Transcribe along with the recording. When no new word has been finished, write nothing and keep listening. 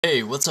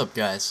Hey, what's up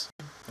guys?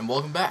 And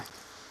welcome back.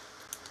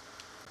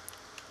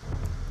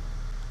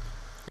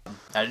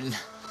 I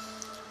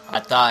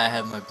thought I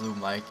had my blue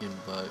mic in,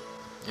 but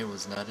it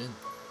was not in.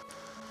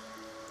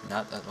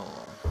 Not at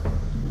all.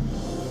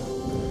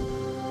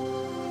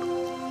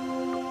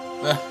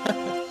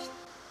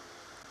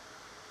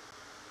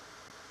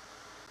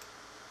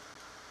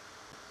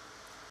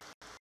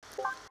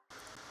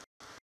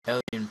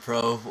 Alien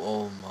probe,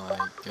 oh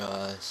my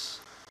gosh.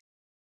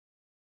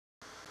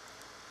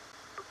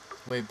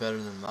 Way better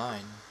than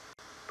mine.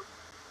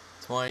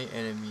 20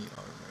 enemy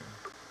armor.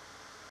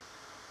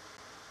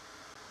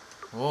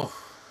 Whoa.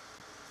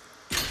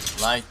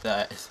 Like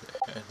that.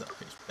 Like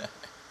that.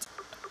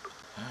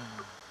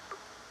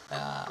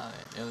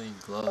 Alien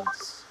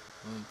gloves.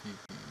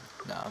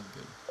 Nah, I'm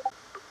good.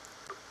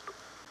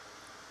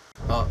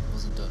 Oh,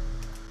 wasn't done.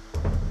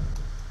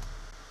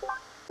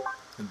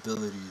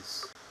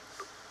 Abilities.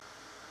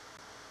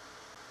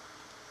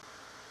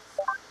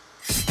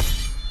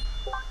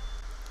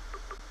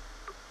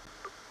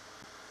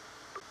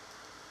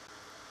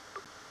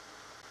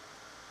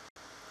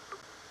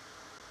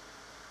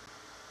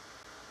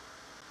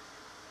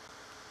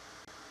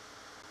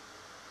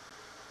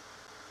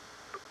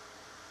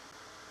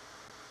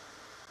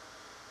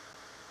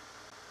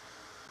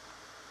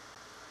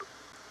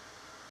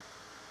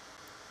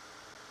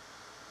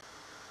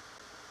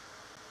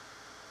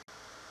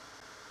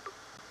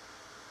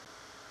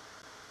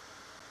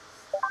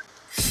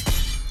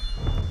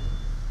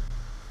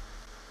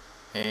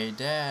 Hey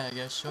Dad, I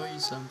gotta show you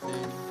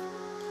something.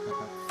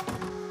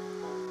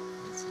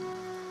 Let's see.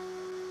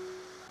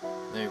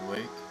 They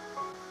awake?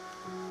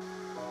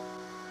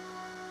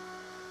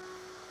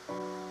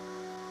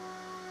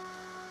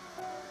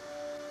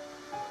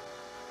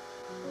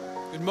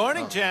 Good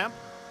morning, champ.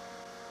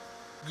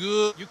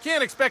 Good. You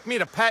can't expect me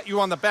to pat you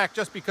on the back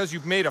just because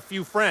you've made a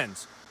few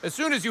friends. As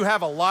soon as you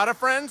have a lot of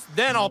friends,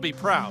 then I'll be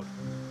proud.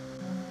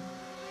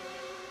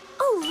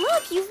 Oh,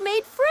 look, you've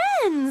made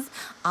friends.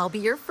 I'll be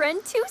your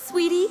friend too,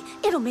 sweetie.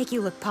 It'll make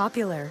you look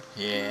popular.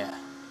 Yeah.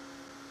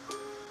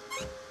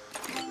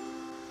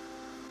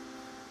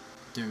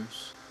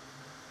 Douche.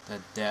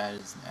 That dad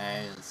is an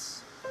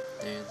ass.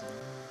 Dad's an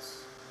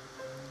ass.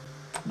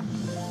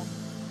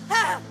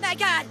 Oh, my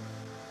God!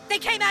 They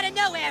came out of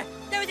nowhere!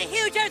 There was a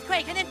huge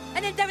earthquake, and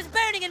then there was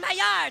burning in my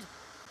yard!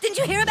 Didn't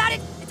you hear about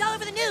it? It's all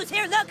over the news.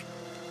 Here, look!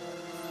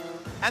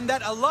 And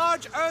that a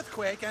large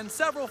earthquake and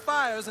several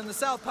fires in the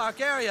SouthPark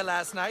area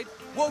last night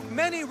woke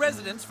many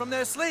residents from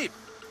their sleep.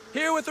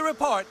 Here with the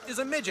report is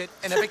a midget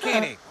in a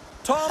bikini.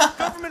 Tom,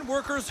 government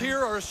workers here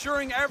are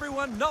assuring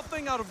everyone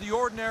nothing out of the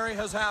ordinary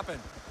has happened.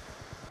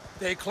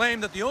 They claim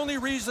that the only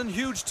reason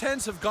huge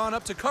tents have gone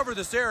up to cover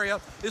this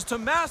area is to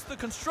mask the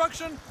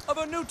construction of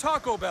a new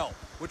Taco Bell,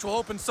 which will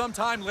open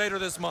sometime later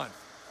this month.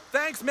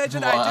 Thanks,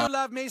 midget. Wow. I do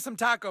love me some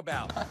Taco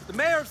Bell. The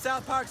mayor of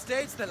SouthPark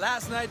states that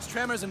last night's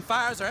tremors and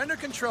fires are under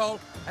control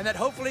and that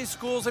hopefully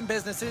schools and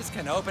businesses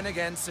can open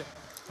again soon.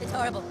 It's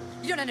horrible.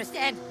 You don't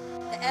understand.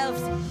 The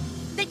elves,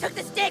 they took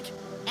the stick!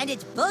 And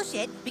it's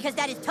bullshit, because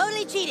that is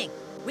totally cheating.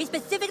 We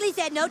specifically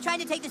said no trying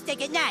to take the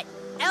stick at night.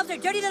 Elves are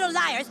dirty little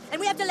liars,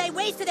 and we have to lay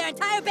waste to their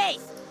entire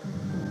base.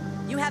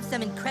 You have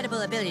some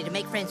incredible ability to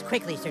make friends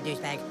quickly, Sir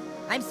Douchebag.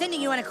 I'm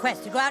sending you on a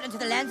quest to go out into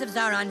the lands of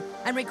Zaron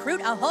and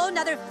recruit a whole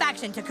nother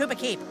faction to Koopa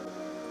Keep.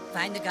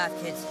 Find the goth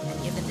kids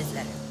and give them this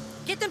letter.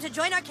 Get them to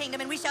join our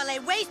kingdom and we shall lay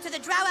waste to the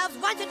drow elves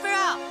once and for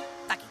all.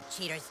 Fucking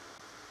cheaters.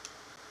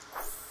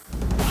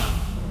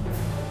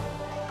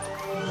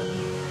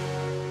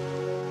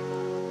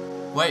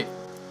 Wait,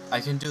 I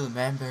can do the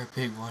man bear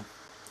pig one.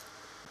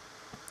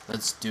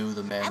 Let's do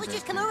the man I bear was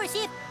just pig. come over to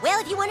see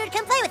if you wanted to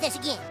come play with us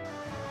again.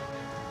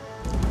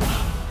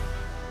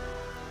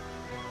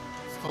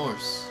 Of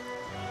course.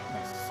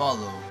 I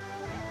follow.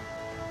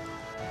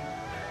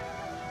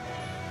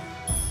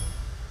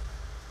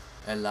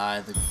 Eli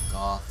the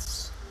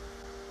Goths.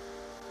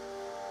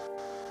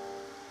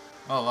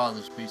 Oh wow,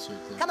 there's beasts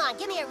right there. Come on,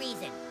 give me a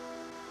reason.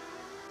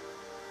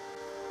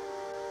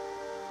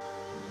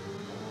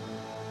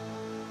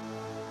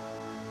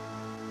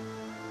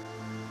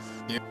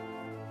 Here.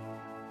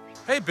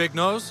 Hey, Big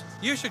Nose,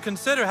 you should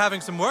consider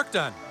having some work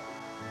done.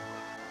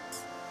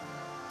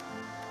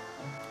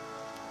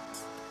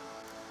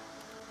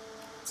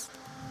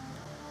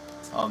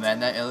 Oh man,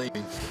 that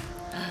alien.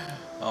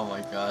 Oh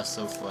my gosh,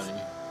 so funny.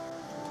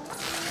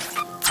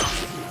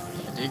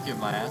 I did get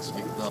my ass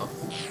kicked though.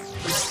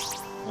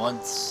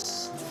 Once.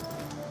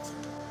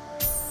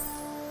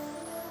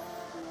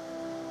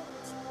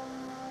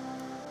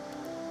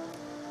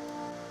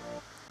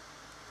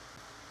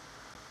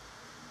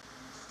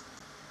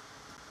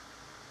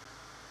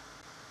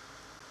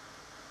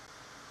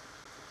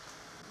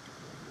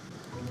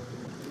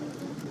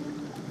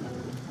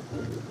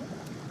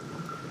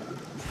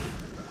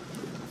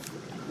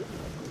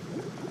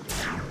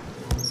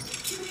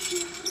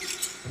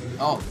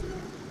 Oh.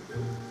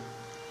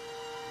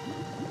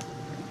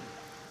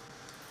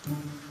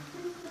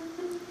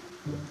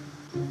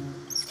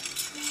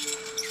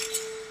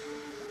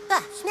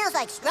 Smells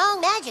like strong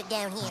magic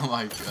down here. Oh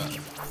my god.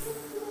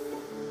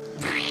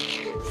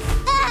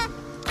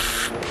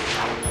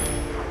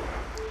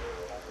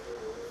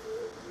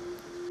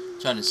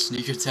 Trying to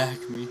sneak attack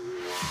me.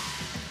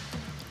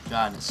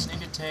 Trying to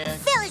sneak attack.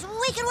 Fellas,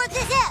 we can work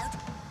this out.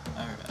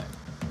 Alright.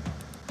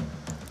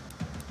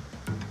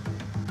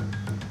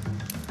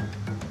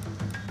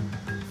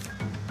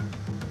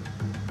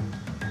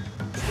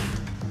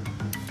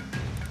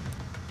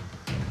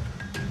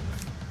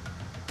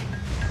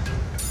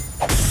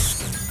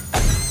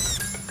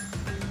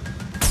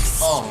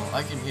 Oh,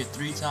 I can hit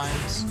 3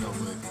 times? No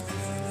way.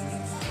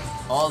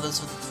 Oh, that's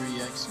what the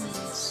 3x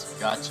means.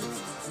 Gotcha.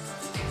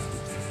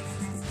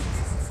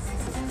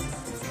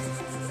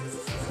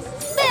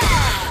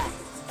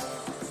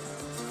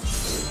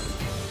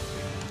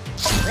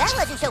 That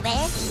wasn't so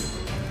bad.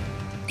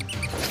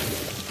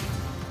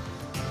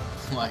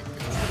 Oh my god.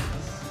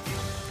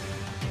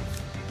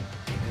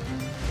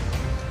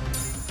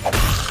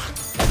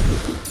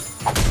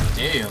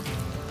 Damn.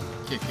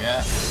 Kick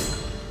ass.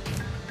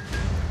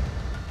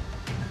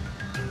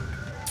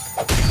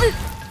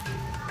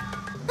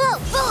 Oh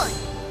boy!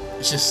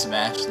 I just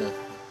smashed it.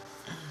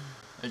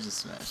 I just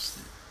smashed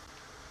it.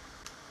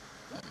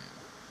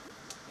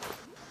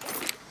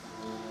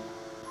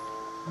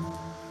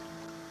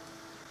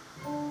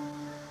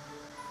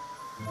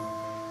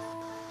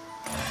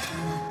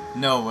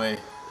 No way.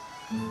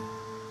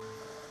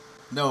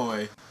 No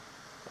way.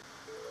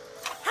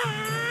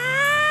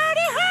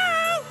 Howdy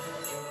ho!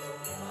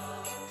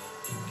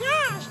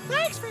 Gosh,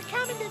 thanks for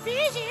coming to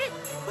visit.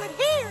 But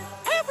here,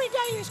 every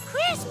day is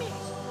Christmas.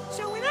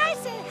 So when I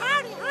say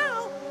howdy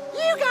ho,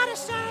 you gotta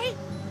say,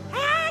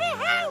 howdy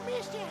ho,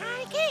 Mr.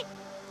 Hanky.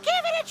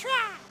 Give it a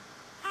try.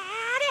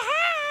 Howdy ho!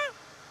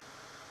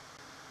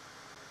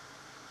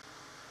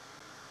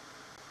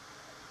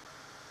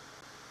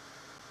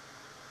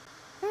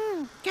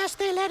 Guess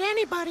they let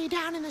anybody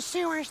down in the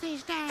sewers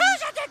these days.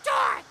 Who's at the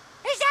door?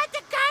 Is that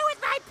the guy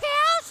with my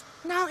pills?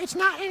 No, it's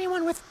not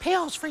anyone with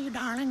pills for you,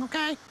 darling,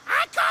 okay?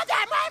 I called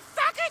that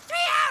motherfucker 3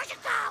 hours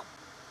ago!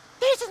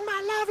 This is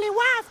my lovely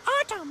wife,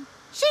 Autumn.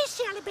 She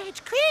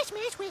celebrates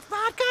Christmas with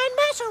vodka and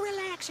muscle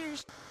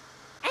relaxers.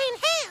 And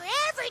here,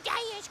 every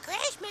day is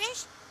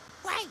Christmas.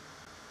 Wait,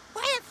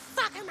 where the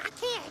fuck are my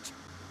kids?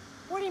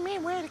 What do you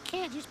mean, where are the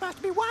kids? You're supposed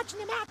to be watching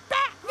them out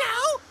back.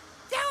 No!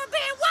 They were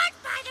being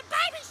watched by the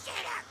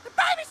babysitter! The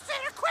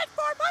babysitter quit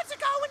 4 months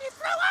ago when you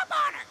threw up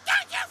on her!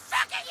 Don't you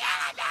fucking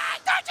yell at me!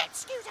 Don't you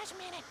excuse us a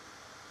minute!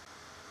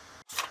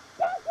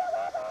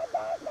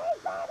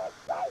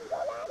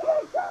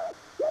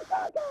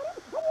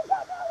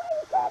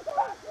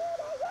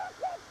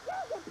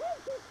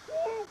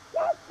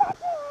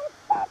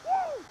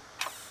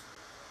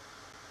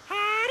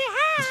 Howdy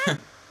ho!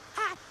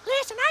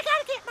 Listen, I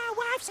gotta get my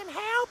wife some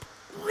help.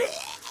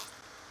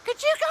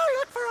 Could you go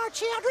look for our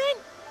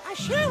children? I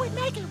sure would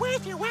make it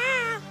worth your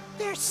while.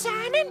 There's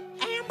Simon,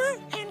 Amber,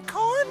 and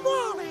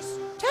Cornwallis.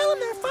 Tell them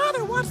their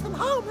father wants them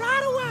home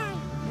right away.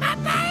 My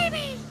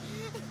baby!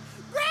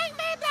 Bring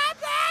me my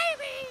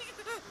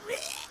baby!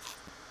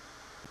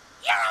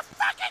 You're a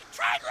fucking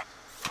traitor!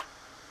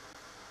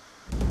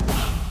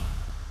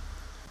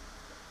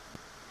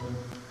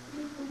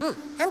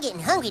 I'm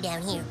getting hungry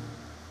down here.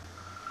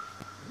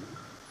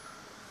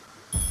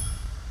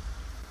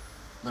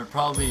 They're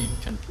probably,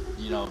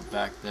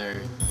 back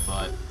there,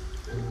 but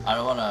I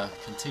don't want to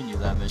continue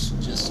that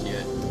mission just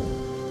yet.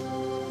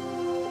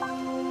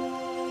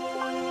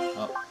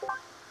 Oh.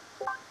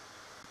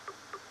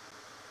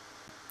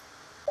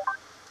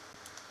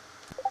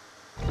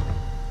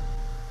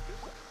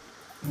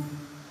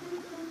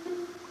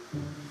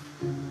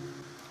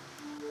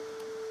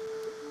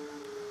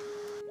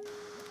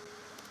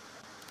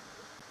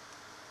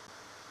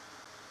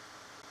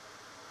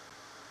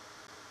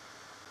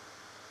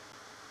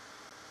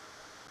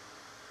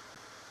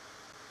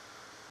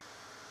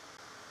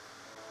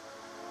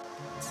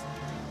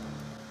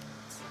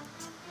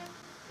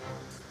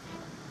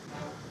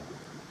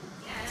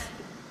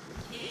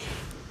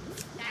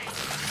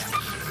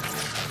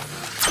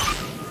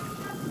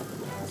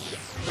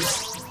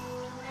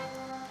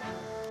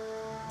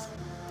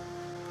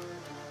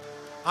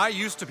 I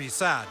used to be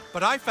sad,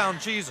 but I found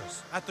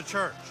Jesus at the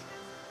church.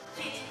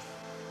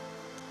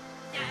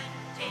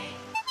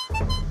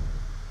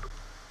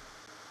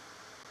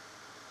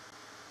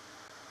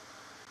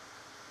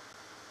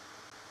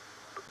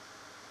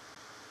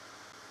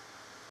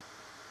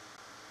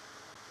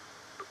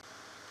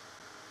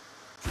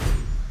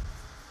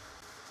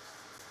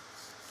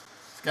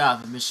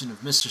 Forgot the mission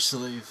of Mr.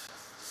 Slave.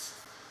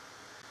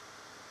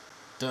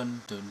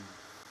 Dun dun.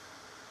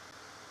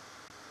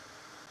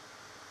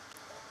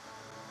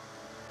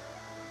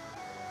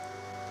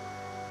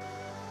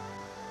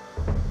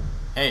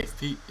 Hey,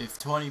 if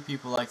 20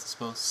 people like this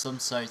post, some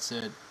site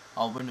said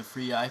I'll win a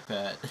free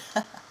iPad.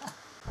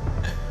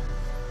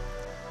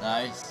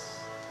 Nice.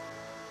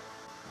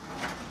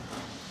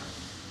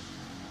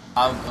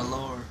 I'm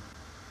galore.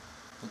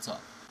 What's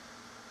up?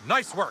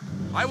 Nice work.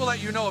 I will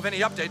let you know of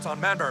any updates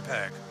on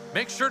Mandarpeg.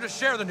 Make sure to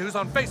share the news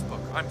on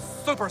Facebook. I'm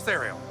super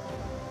serial.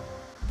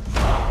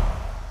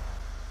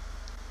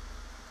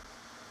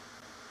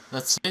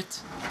 That's it?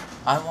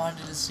 I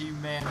wanted to see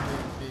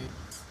Mandarpeg.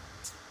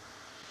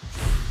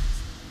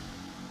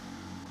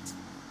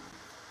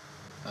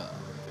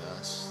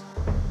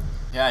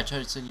 Yeah, I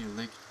tried to send you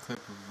a clip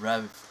of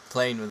Rabbit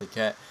playing with a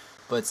cat,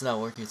 but it's not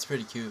working. It's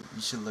pretty cute.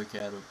 You should look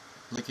it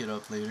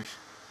up later.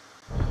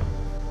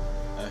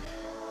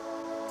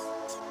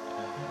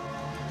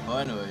 Well,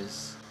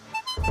 anyways,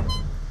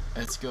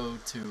 let's go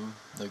to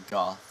the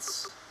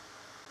Goths.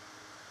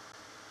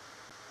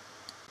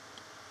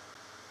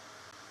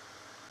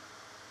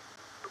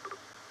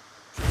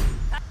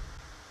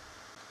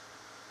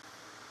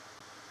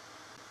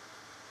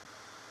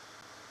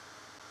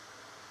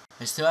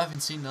 I still haven't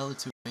seen the other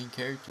two main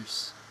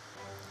characters.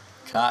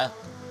 Kyle.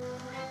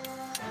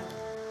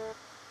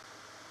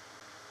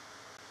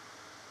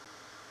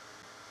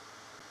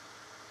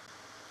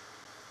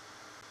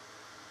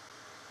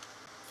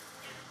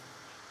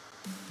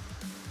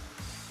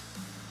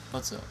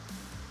 What's up?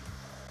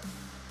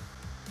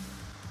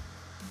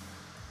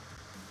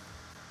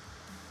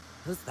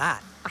 Who's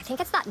that? I think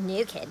it's that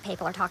new kid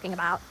people are talking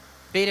about.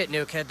 Beat it,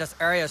 new kid. This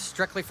area is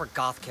strictly for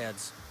goth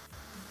kids.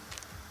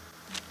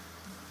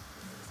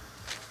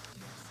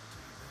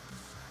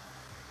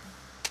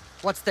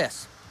 What's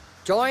this?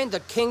 Join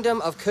the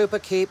Kingdom of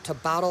Koopa Keep to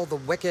battle the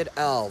wicked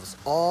elves.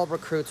 All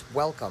recruits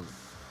welcome.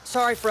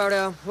 Sorry,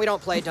 Frodo. We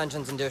don't play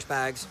Dungeons and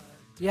Douchebags.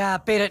 Yeah,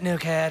 beat it, new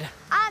kid.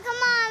 Oh, come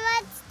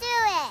on, let's do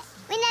it.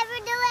 We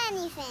never do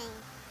anything.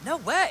 No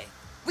way.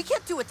 We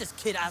can't do what this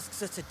kid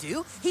asks us to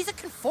do. He's a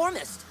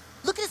conformist.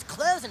 Look at his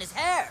clothes and his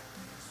hair.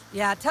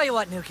 Yeah, tell you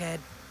what, new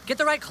kid. Get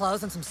the right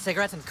clothes and some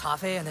cigarettes and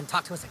coffee, and then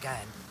talk to us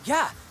again.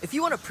 Yeah, if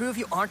you want to prove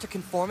you aren't a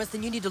conformist,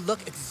 then you need to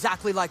look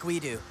exactly like we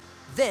do.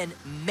 Then,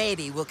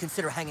 maybe we'll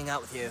consider hanging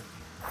out with you.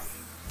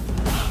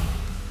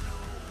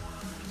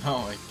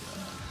 Oh my god.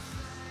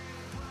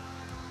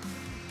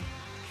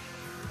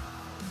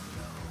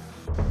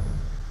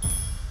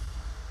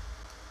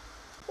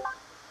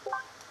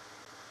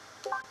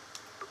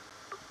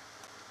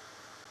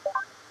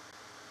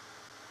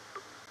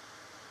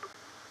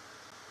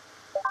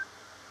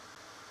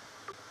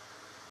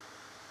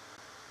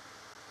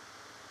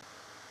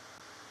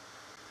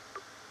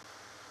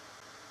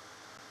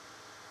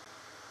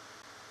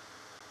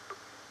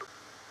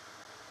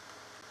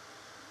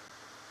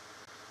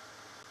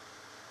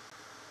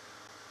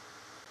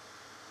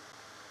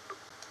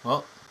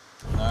 Well,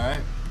 alright.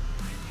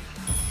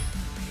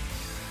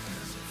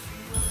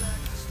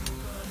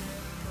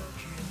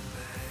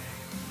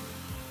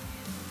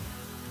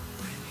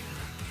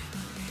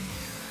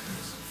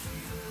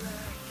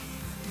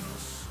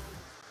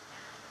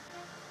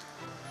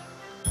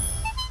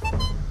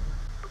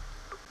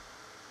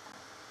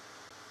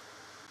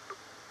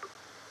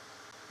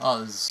 Oh,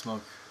 this is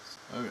smoke.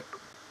 Okay.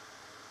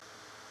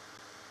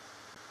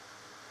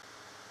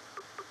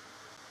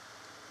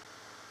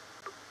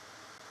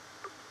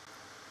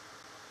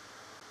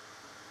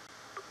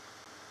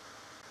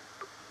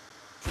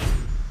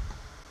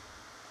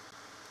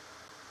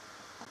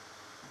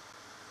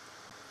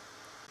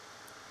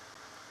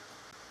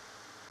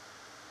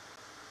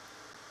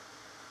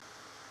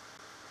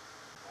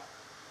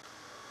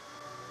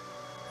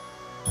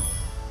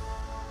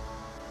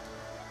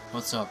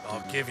 What's up, dude?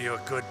 I'll give you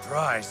a good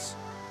price.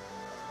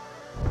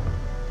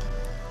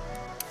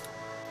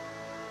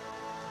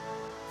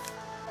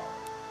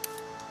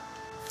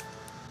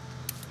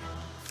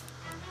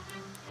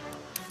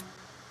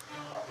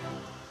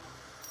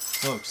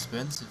 So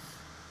expensive.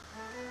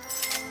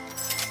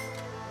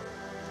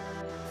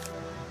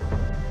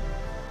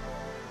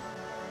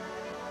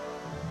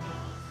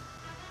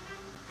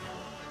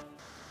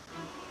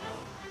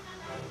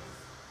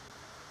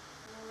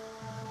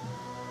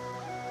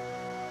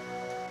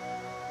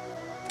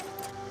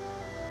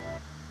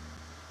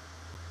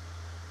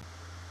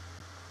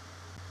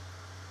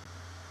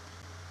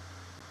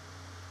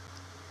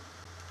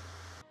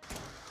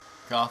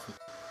 Coffee.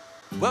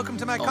 Welcome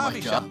to my Oh my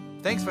coffee God. shop.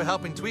 Thanks for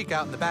helping Tweak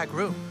out in the back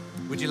room.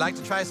 Would you like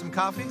to try some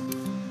coffee?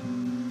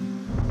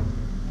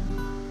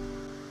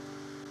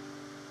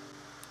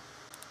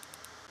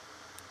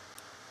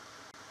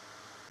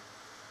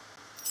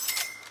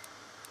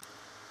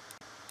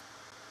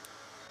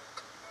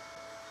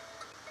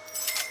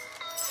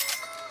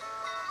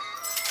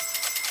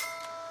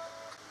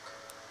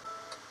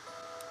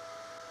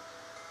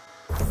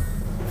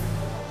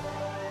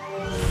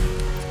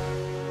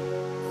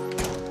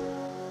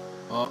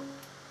 Oh.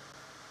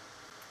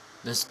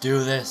 Let's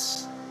do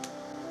this.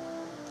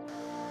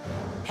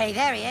 Hey,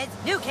 there he is.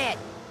 New kid.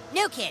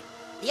 New kid.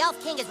 The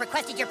Elf King has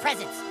requested your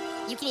presence.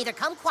 You can either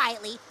come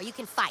quietly or you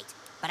can fight.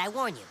 But I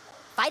warn you,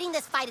 fighting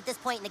this fight at this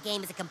point in the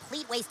game is a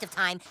complete waste of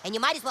time, and you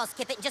might as well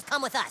skip it and just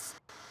come with us.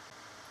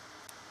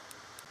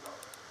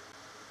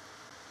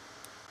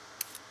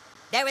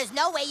 There is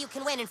no way you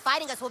can win, and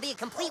fighting us will be a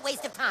complete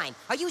waste of time.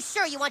 Are you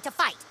sure you want to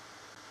fight?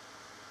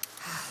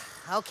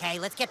 Okay,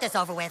 let's get this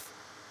over with.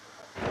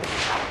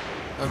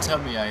 Don't tell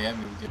me I am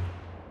good.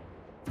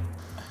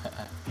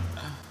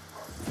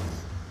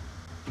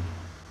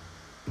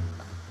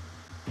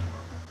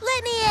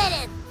 Let me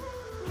in!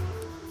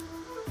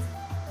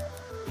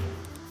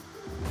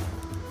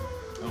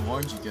 I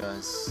warned you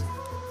guys.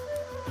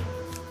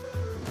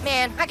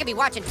 Man, I could be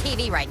watching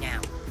TV right now.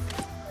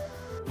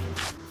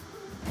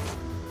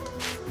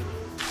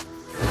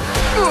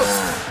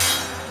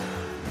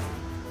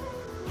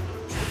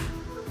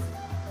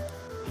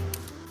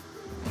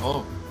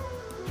 Oh.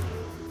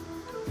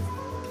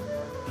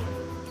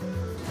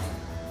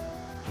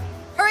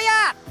 Hurry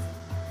up!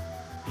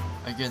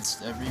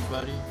 Against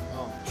everybody?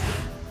 Oh.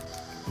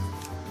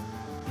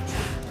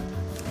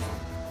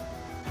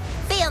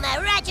 Feel my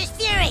righteous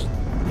fury!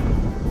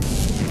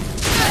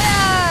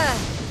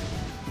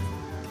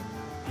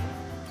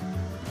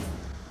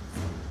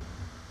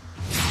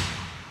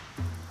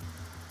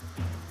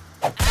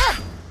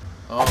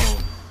 Oh.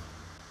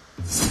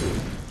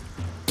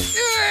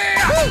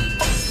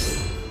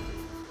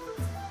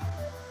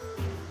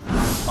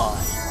 Oh,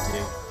 you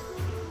dick.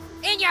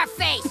 In your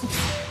face!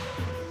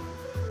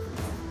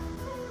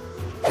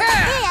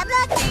 Hey, I'm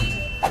lucky!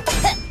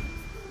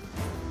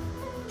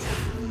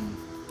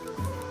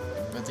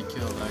 Got to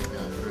kill that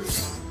guy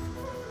first.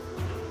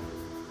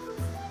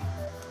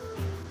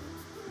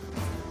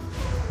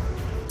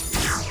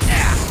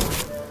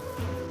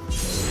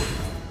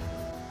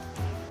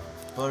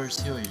 Butters,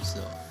 heal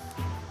yourself.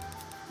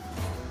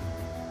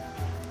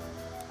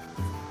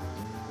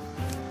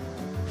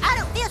 I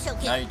don't feel so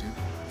good. Now you do.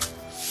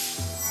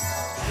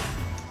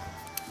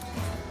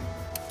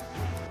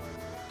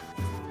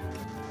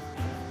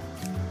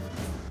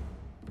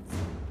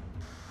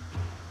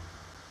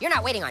 You're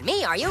not waiting on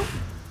me, are you?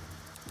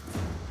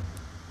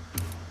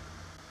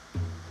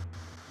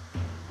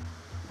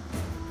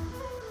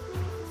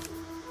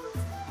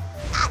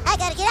 I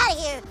gotta get out of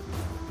here.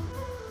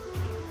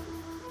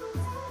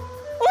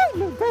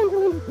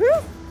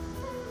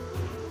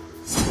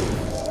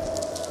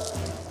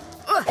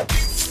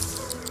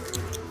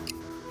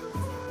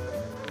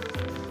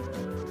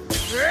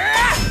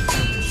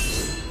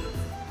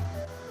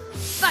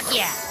 Fuck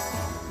yeah!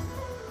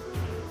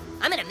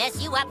 I'm gonna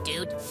mess you up,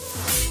 dude.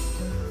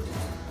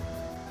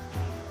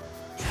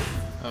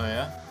 Oh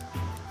yeah?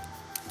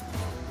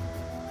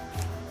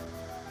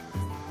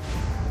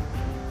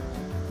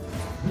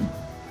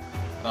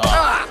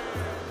 Oh.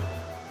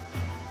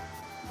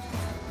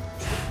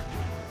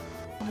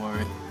 Don't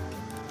worry.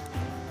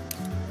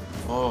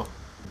 Oh.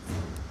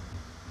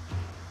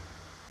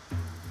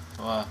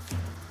 Wow.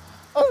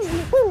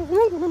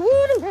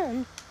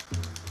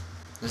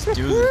 Let's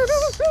do this.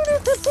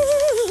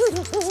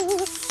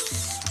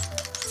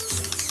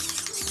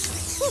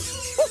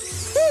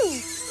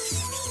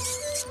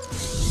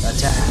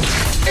 Attack.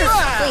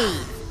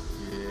 Please.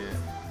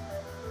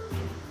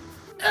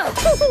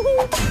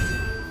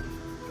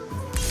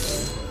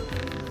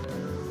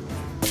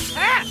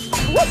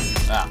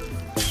 Ah.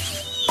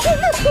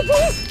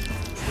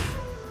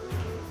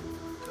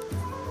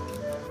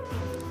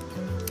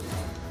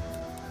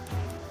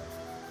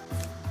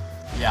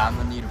 Yeah, I'm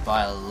gonna need to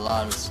buy a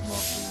lot of small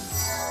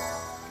things.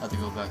 I have to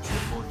go back to the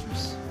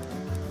fortress.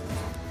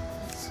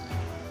 Let's see.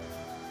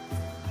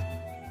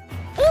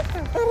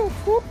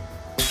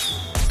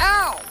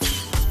 Ow!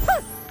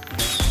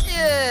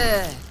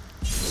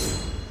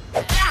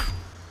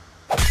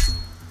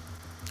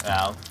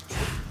 Ow.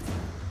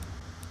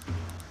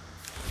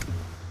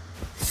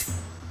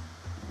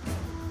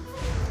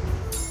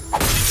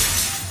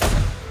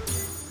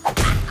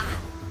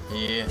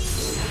 Yeah.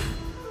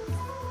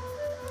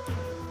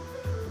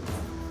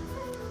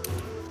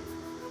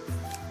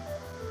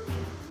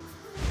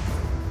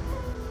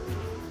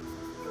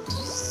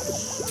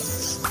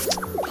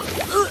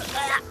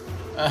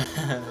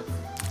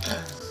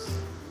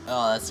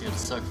 Oh, that's gonna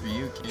suck for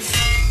you, kid.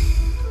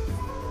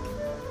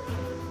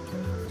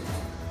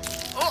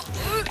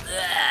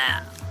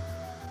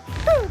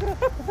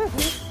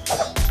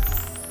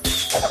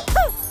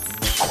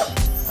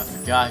 I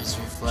forgot he's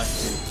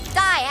reflecting.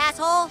 Die,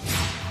 asshole!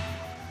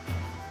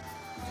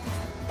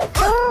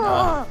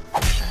 No.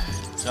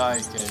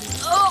 Sorry, Kenny.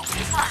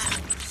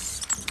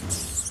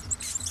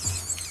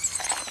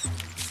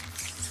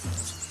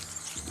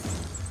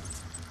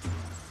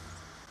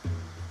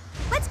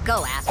 Let's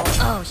go, asshole.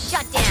 Oh,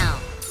 shut down.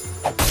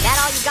 That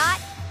all you got?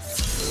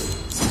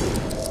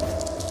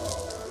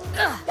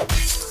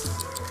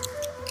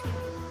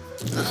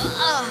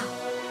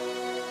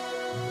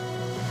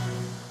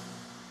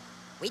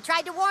 We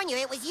tried to warn you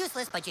it was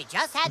useless, but you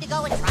just had to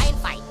go and try and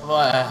fight.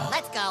 Wow.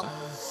 Let's go.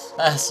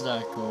 That's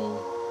not cool.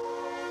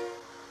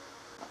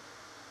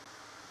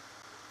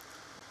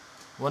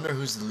 Wonder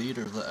who's the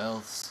leader of the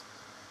elves.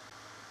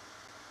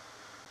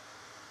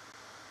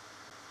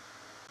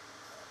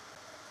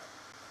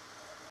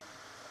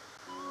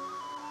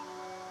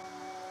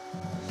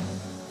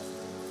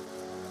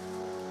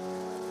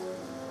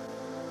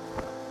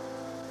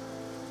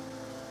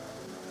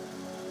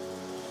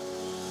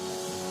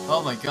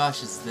 Oh my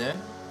gosh, it's there?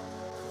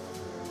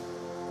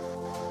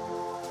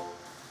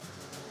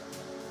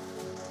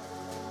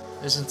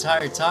 This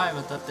entire time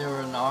I thought they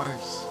were in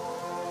ours.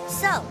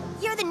 So,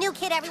 you're the new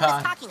kid everyone's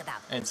God. talking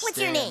about. And What's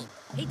your Stan. name?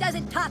 He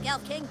doesn't talk,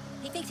 Elf King.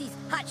 He thinks he's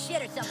hot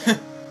shit or something.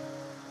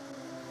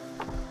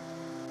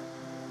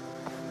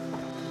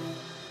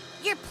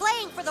 You're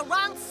playing for the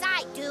wrong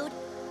side, dude.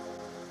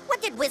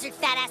 What did Wizard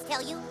Fat Ass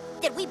tell you?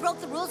 That we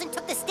broke the rules and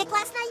took the stick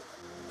last night?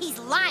 He's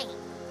lying.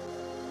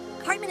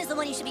 Cartman is the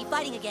one you should be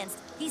fighting against.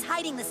 He's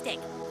hiding the stick,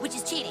 which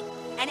is cheating,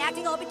 and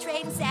acting all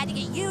betrayed and sad to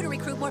get you to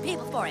recruit more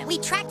people for him. We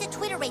tracked a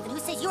Twitter raven who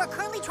says you are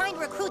currently trying to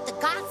recruit the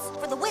Goths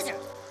for the Wizard.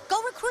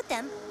 Go recruit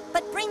them,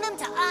 but bring them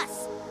to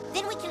us.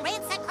 Then we can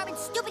ransack Cartman's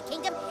stupid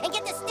kingdom and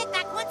get the stick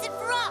back once and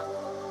for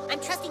all. I'm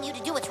trusting you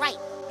to do what's right.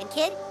 And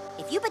kid,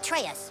 if you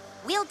betray us,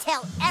 we'll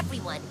tell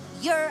everyone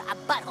you're a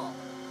butthole.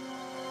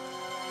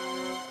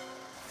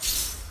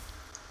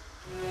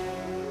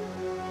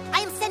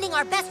 I am sending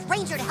our best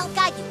ranger to help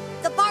guide you.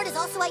 The bard is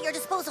also at your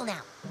disposal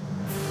now.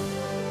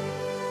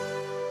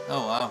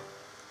 Oh, wow.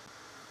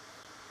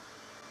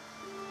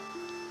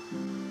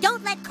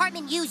 Don't let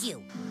Cartman use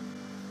you.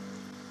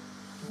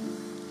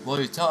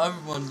 Well, you tell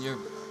everyone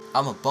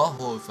I'm a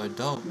butthole if I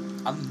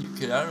don't. I'm a new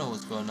kid, I don't know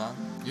what's going on.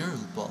 You're the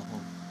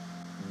butthole.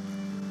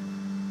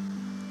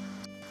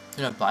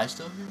 Can I buy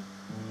stuff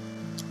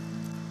here?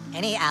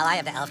 Any ally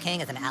of the Elf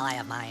King is an ally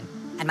of mine,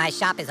 and my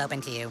shop is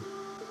open to you.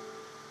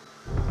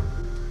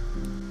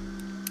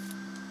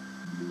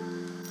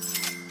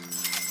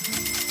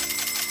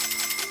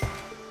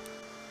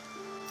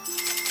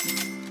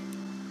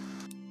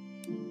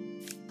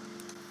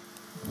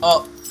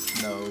 Oh,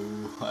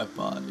 no, I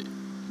bought it.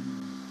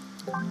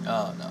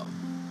 Oh, no.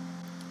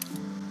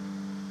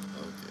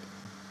 Okay.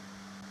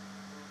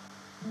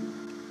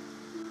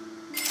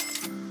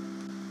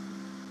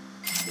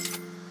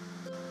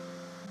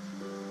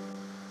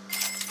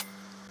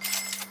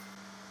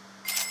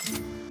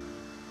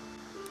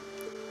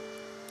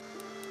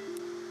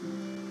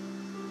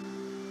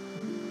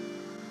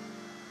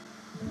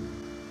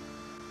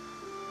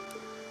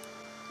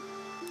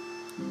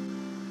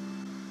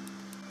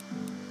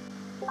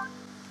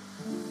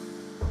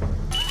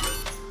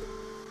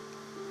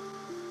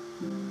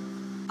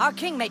 Our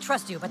king may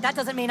trust you, but that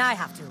doesn't mean I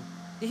have to.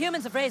 The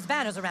humans have raised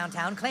banners around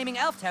town claiming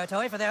elf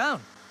territory for their own.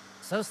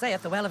 So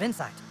saith the Well of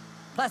Insight.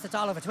 Plus, it's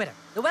all over Twitter.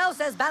 The Well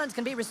says balance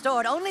can be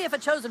restored only if a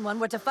chosen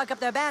one were to fuck up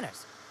their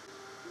banners.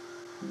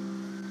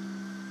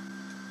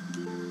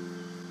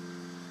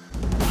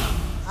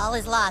 All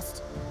is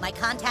lost. My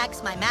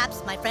contacts, my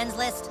maps, my friends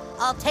list,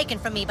 all taken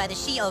from me by the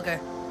she-ogre.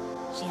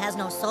 She has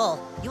no soul.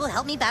 You will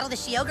help me battle the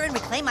she-ogre and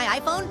reclaim my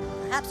iPhone?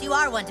 Perhaps you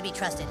are one to be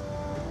trusted.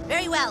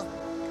 Very well.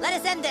 Let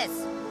us end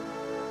this.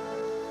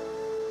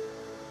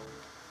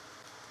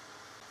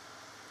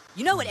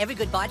 You know what every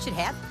good bard should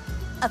have?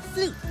 A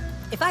flute.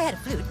 If I had a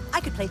flute,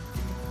 I could play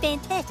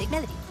fantastic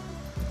melodies.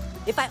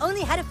 If I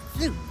only had a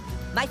flute.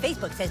 My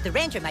Facebook says the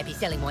rancher might be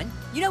selling one.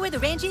 You know where the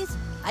ranch is?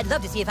 I'd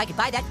love to see if I could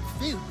buy that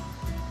flute.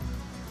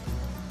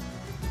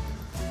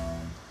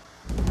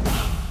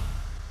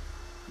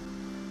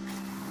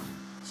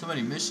 So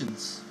many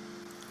missions.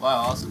 Wow,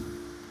 awesome.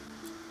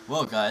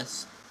 Well,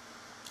 guys,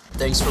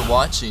 thanks for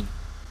watching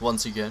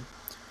once again,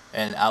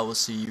 and I will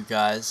see you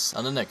guys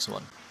on the next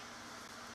one.